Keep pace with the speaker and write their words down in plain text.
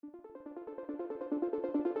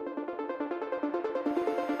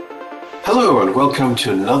Hello and welcome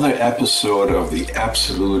to another episode of the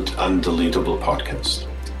Absolute Undeletable podcast.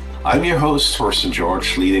 I'm your host, Thorsten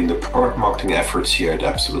George, leading the product marketing efforts here at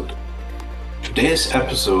Absolute. Today's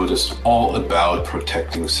episode is all about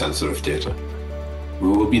protecting sensitive data. We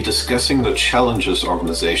will be discussing the challenges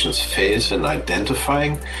organizations face in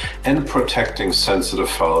identifying and protecting sensitive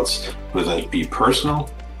files, whether it be personal,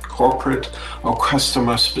 corporate, or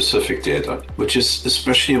customer-specific data, which is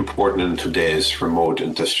especially important in today's remote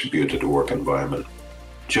and distributed work environment.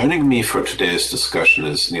 Joining me for today's discussion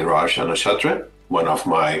is Neeraj Anachatre, one of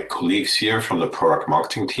my colleagues here from the product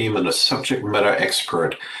marketing team and a subject matter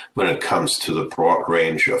expert when it comes to the broad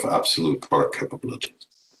range of Absolute product capabilities.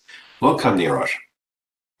 Welcome, Neeraj.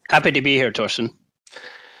 Happy to be here, Thorsten.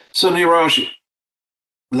 So, Neeraj,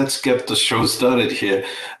 let's get the show started here.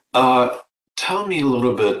 Tell me a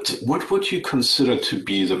little bit, what would you consider to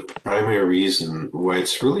be the primary reason why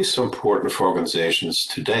it's really so important for organizations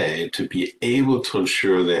today to be able to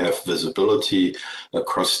ensure they have visibility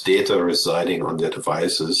across data residing on their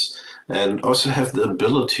devices and also have the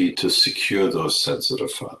ability to secure those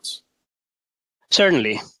sensitive files?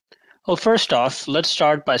 Certainly. Well, first off, let's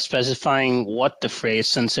start by specifying what the phrase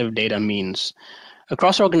sensitive data means.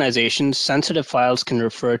 Across organizations, sensitive files can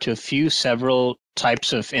refer to several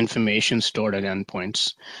types of information stored at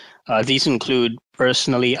endpoints. These include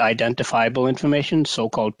personally identifiable information,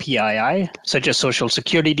 so-called PII, such as social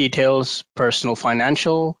security details, personal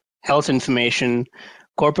financial, health information,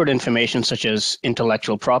 corporate information such as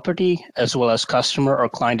intellectual property, as well as customer or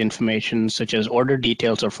client information such as order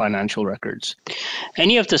details or financial records.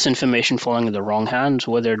 Any of this information falling in the wrong hands,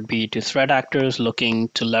 whether it be to threat actors looking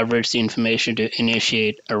to leverage the information to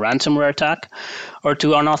initiate a ransomware attack, or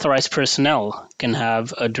to unauthorized personnel, can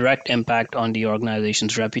have a direct impact on the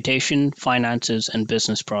organization's reputation, finances, and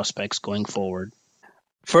business prospects going forward.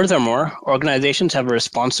 Furthermore, organizations have a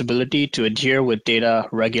responsibility to adhere with data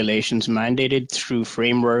regulations mandated through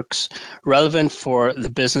frameworks relevant for the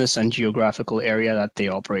business and geographical area that they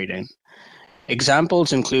operate in.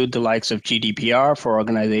 Examples include the likes of GDPR for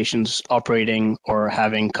organizations operating or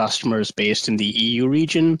having customers based in the EU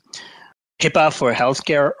region, HIPAA for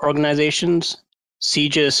healthcare organizations,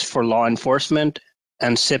 CJIS for law enforcement,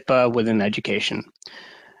 and CIPA within education.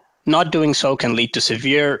 Not doing so can lead to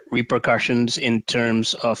severe repercussions in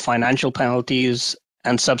terms of financial penalties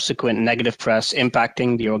and subsequent negative press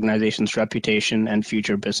impacting the organization's reputation and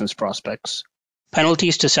future business prospects.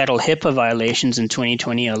 Penalties to settle HIPAA violations in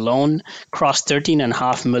 2020 alone crossed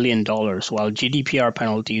 $13.5 million, while GDPR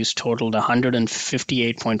penalties totaled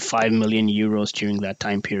 158.5 million euros during that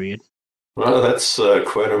time period. Well, that's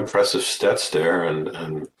quite impressive stats there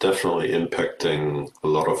and definitely impacting a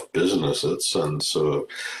lot of businesses. And so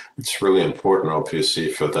it's really important,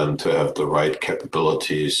 obviously, for them to have the right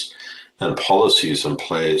capabilities and policies in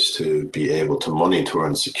place to be able to monitor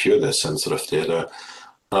and secure their sensitive data.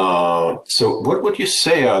 So what would you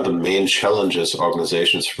say are the main challenges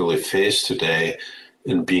organizations really face today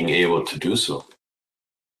in being able to do so?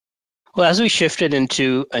 Well, as we shifted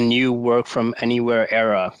into a new work from anywhere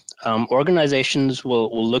era, organizations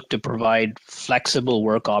will look to provide flexible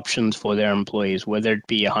work options for their employees, whether it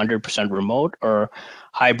be 100% remote or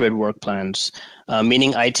hybrid work plans,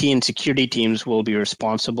 meaning IT and security teams will be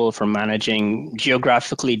responsible for managing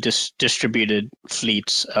geographically distributed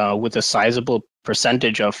fleets with a sizable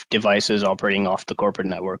percentage of devices operating off the corporate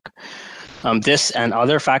network. This and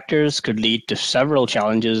other factors could lead to several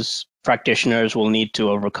challenges practitioners will need to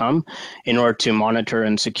overcome in order to monitor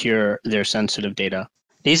and secure their sensitive data.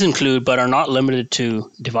 These include, but are not limited to,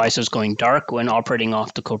 devices going dark when operating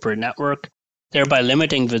off the corporate network, thereby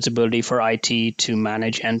limiting visibility for IT to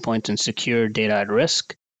manage endpoints and secure data at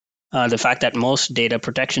risk. The fact that most data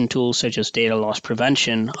protection tools, such as data loss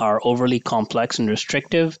prevention, are overly complex and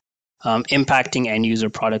restrictive, impacting end-user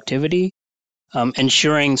productivity.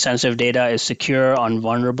 Ensuring sensitive data is secure on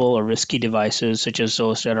vulnerable or risky devices, such as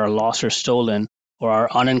those that are lost or stolen or are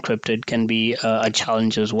unencrypted, can be a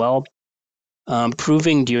challenge as well.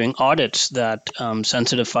 Proving during audits that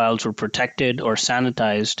sensitive files were protected or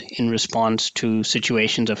sanitized in response to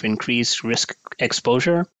situations of increased risk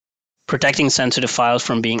exposure. Protecting sensitive files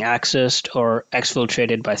from being accessed or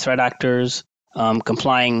exfiltrated by threat actors.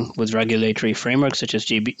 Complying with regulatory frameworks such as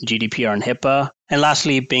GDPR and HIPAA. And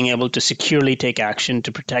lastly, being able to securely take action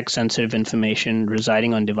to protect sensitive information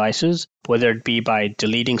residing on devices, whether it be by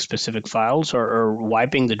deleting specific files or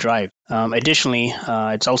wiping the drive. Additionally,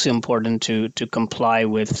 it's also important to comply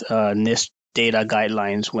with NIST data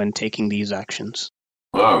guidelines when taking these actions.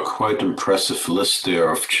 Wow, quite impressive list there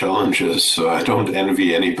of challenges. So I don't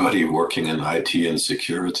envy anybody working in IT and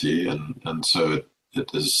security. And so it it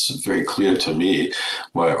is very clear to me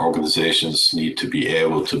why organizations need to be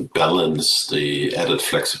able to balance the added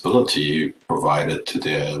flexibility provided to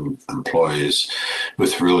their employees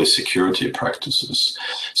with really security practices.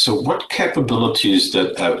 So what capabilities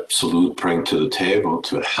did Absolute bring to the table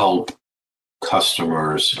to help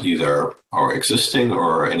customers, either our existing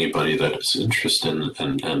or anybody that is interested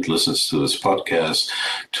and listens to this podcast,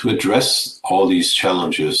 to address all these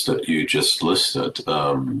challenges that you just listed?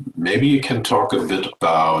 Maybe you can talk a bit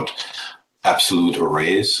about Absolute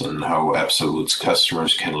Arrays and how Absolute's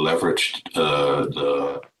customers can leverage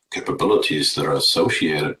the capabilities that are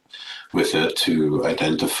associated with it to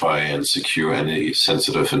identify and secure any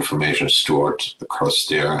sensitive information stored across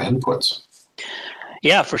their endpoints.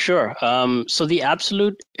 Yeah, for sure. So the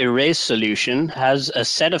Absolute Erase solution has a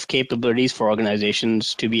set of capabilities for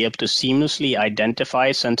organizations to be able to seamlessly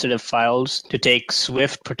identify sensitive files, to take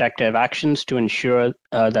swift protective actions to ensure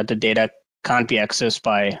that the data can't be accessed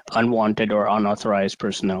by unwanted or unauthorized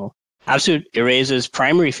personnel. Absolute Erase's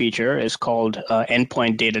primary feature is called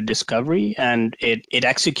endpoint data discovery, and it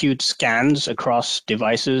executes scans across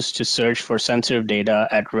devices to search for sensitive data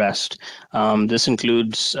at rest. This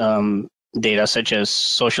includes data such as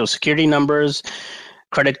social security numbers,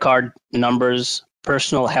 credit card numbers,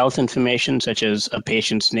 personal health information such as a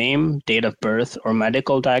patient's name, date of birth, or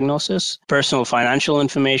medical diagnosis, personal financial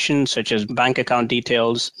information such as bank account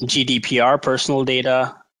details, GDPR personal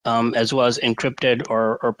data, as well as encrypted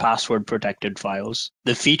or password protected files.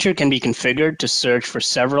 The feature can be configured to search for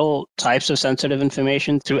several types of sensitive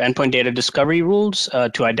information through endpoint data discovery rules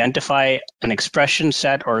to identify an expression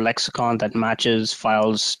set or lexicon that matches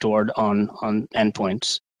files stored on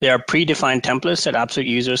endpoints. There are predefined templates that Absolute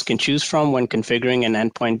users can choose from when configuring an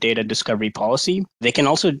endpoint data discovery policy. They can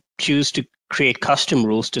also choose to create custom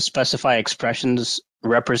rules to specify expressions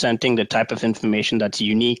representing the type of information that's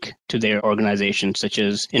unique to their organization, such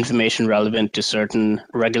as information relevant to certain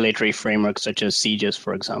regulatory frameworks, such as CJIS,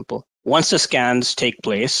 for example. Once the scans take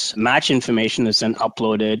place, match information is then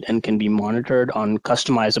uploaded and can be monitored on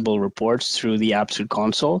customizable reports through the Absolute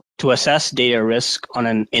console to assess data risk on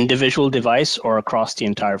an individual device or across the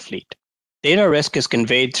entire fleet. Data risk is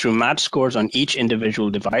conveyed through match scores on each individual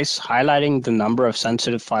device, highlighting the number of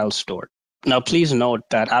sensitive files stored. Now, please note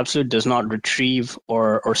that Absolute does not retrieve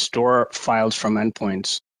or store files from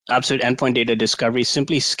endpoints. Absolute Endpoint Data Discovery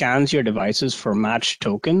simply scans your devices for matched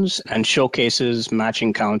tokens and showcases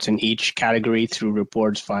matching counts in each category through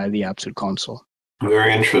reports via the Absolute console.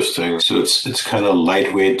 Very interesting. So it's kind of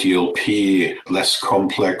lightweight DLP, less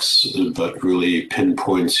complex, but really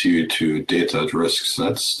pinpoints you to data at risks.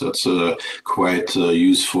 That's a quite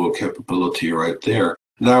useful capability right there.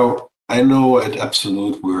 Now, I know at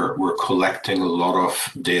Absolute we're collecting a lot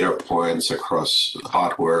of data points across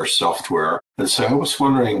hardware, software. And so I was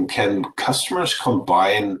wondering, can customers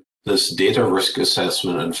combine this data risk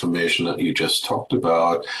assessment information that you just talked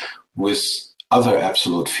about with other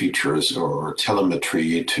Absolute features or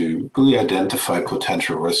telemetry to really identify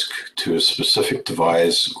potential risk to a specific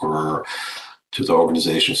device or to the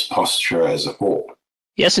organization's posture as a whole?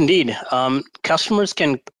 Yes, indeed. Customers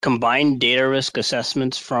can combine data risk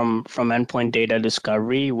assessments from endpoint data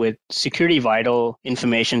discovery with security vital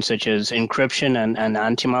information such as encryption and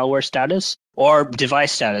anti-malware status, or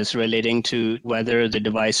device status relating to whether the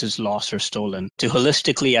device is lost or stolen, to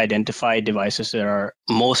holistically identify devices that are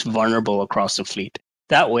most vulnerable across the fleet.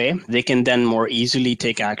 That way, they can then more easily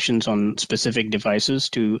take actions on specific devices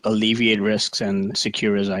to alleviate risks and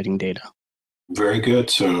secure residing data. Very good.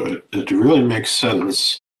 So it really makes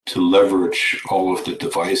sense to leverage all of the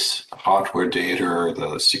device hardware data,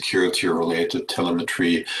 the security-related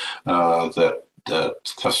telemetry that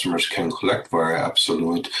customers can collect via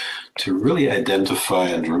Absolute to really identify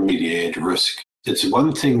and remediate risk. It's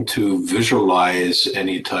one thing to visualize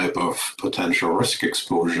any type of potential risk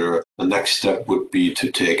exposure. The next step would be to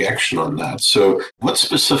take action on that. So what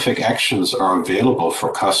specific actions are available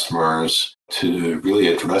for customers to really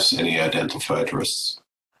address any identified risks?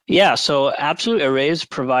 Yeah, so Absolute Arrays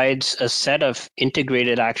provides a set of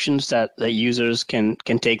integrated actions that users can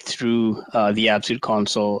take through the Absolute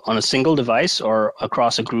console on a single device or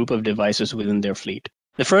across a group of devices within their fleet.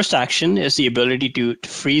 The first action is the ability to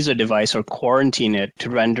freeze a device or quarantine it to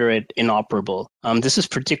render it inoperable. This is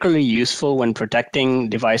particularly useful when protecting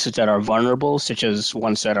devices that are vulnerable, such as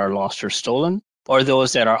ones that are lost or stolen, or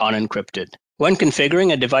those that are unencrypted. When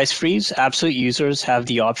configuring a device freeze, Absolute users have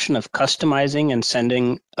the option of customizing and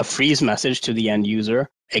sending a freeze message to the end user.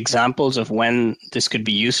 Examples of when this could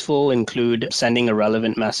be useful include sending a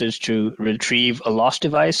relevant message to retrieve a lost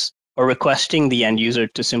device, or requesting the end user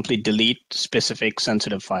to simply delete specific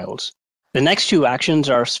sensitive files. The next two actions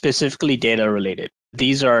are specifically data related.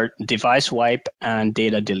 These are device wipe and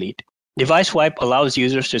data delete. Device wipe allows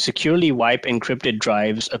users to securely wipe encrypted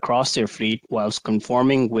drives across their fleet whilst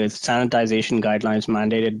conforming with sanitization guidelines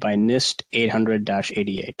mandated by NIST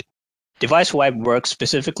 800-88. Device wipe works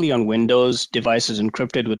specifically on Windows devices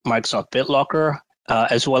encrypted with Microsoft BitLocker,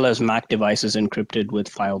 as well as Mac devices encrypted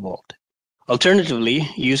with FileVault. Alternatively,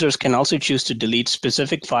 users can also choose to delete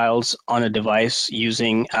specific files on a device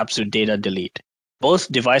using Absolute Data Delete.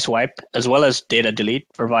 Both device wipe as well as data delete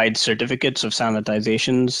provide certificates of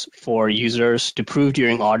sanitizations for users to prove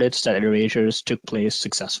during audits that erasures took place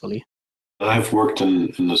successfully. I've worked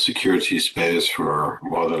in the security space for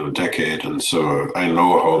more than a decade, and so I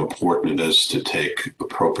know how important it is to take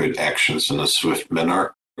appropriate actions in a swift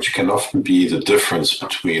manner, which can often be the difference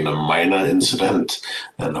between a minor incident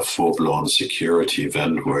and a full-blown security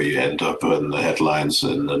event where you end up in the headlines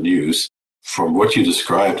in the news. From what you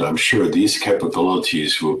described, I'm sure these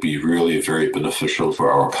capabilities will be really very beneficial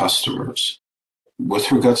for our customers.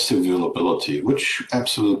 With regards to availability, which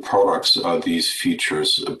Absolute products are these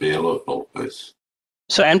features available with?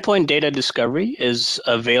 So endpoint data discovery is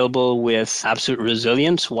available with Absolute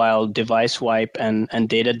Resilience, while device wipe and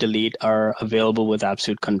data delete are available with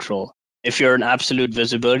Absolute Control. If you're an Absolute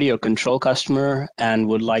Visibility or Control customer and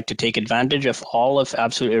would like to take advantage of all of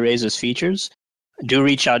Absolute Erase's features, do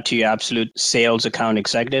reach out to your Absolute sales account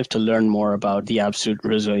executive to learn more about the Absolute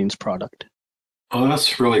Resilience product. Well,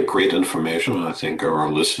 that's really great information. I think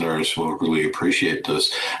our listeners will really appreciate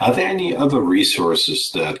this. Are there any other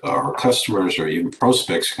resources that our customers or even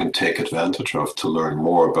prospects can take advantage of to learn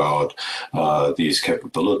more about these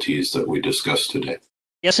capabilities that we discussed today?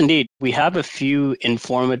 Yes, indeed. We have a few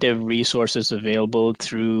informative resources available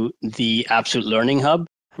through the Absolute Learning Hub,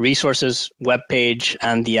 resources webpage,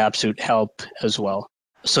 and the Absolute Help as well.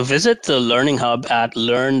 So visit the Learning Hub at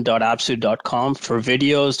learn.absolute.com for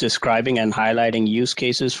videos describing and highlighting use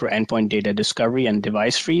cases for endpoint data discovery and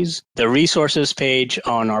device freeze. The resources page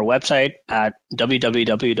on our website at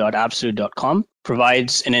www.absolute.com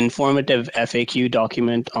provides an informative FAQ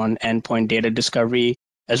document on endpoint data discovery,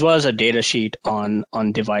 as well as a data sheet on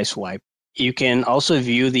device wipe. You can also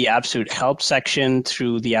view the Absolute Help section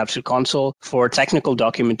through the Absolute Console for technical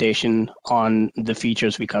documentation on the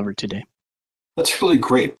features we covered today. That's really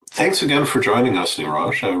great. Thanks again for joining us,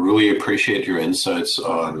 Neeraj. I really appreciate your insights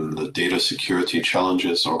on the data security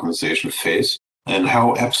challenges organizations face and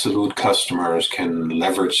how Absolute customers can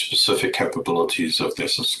leverage specific capabilities of their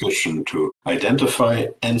subscription to identify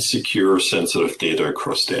and secure sensitive data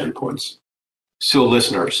across the endpoints. So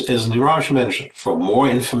listeners, as Neeraj mentioned, for more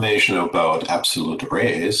information about Absolute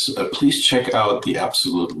Erase, please check out the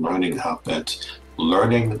Absolute Learning Hub at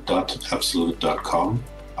learning.absolute.com,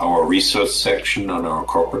 our research section on our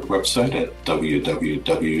corporate website at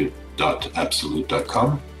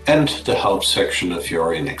www.absolute.com, and the help section if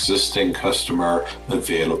you're an existing customer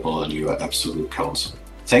available in your Absolute Council.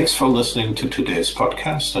 Thanks for listening to today's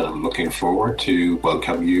podcast, and I'm looking forward to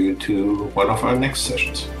welcome you to one of our next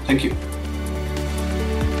sessions. Thank you.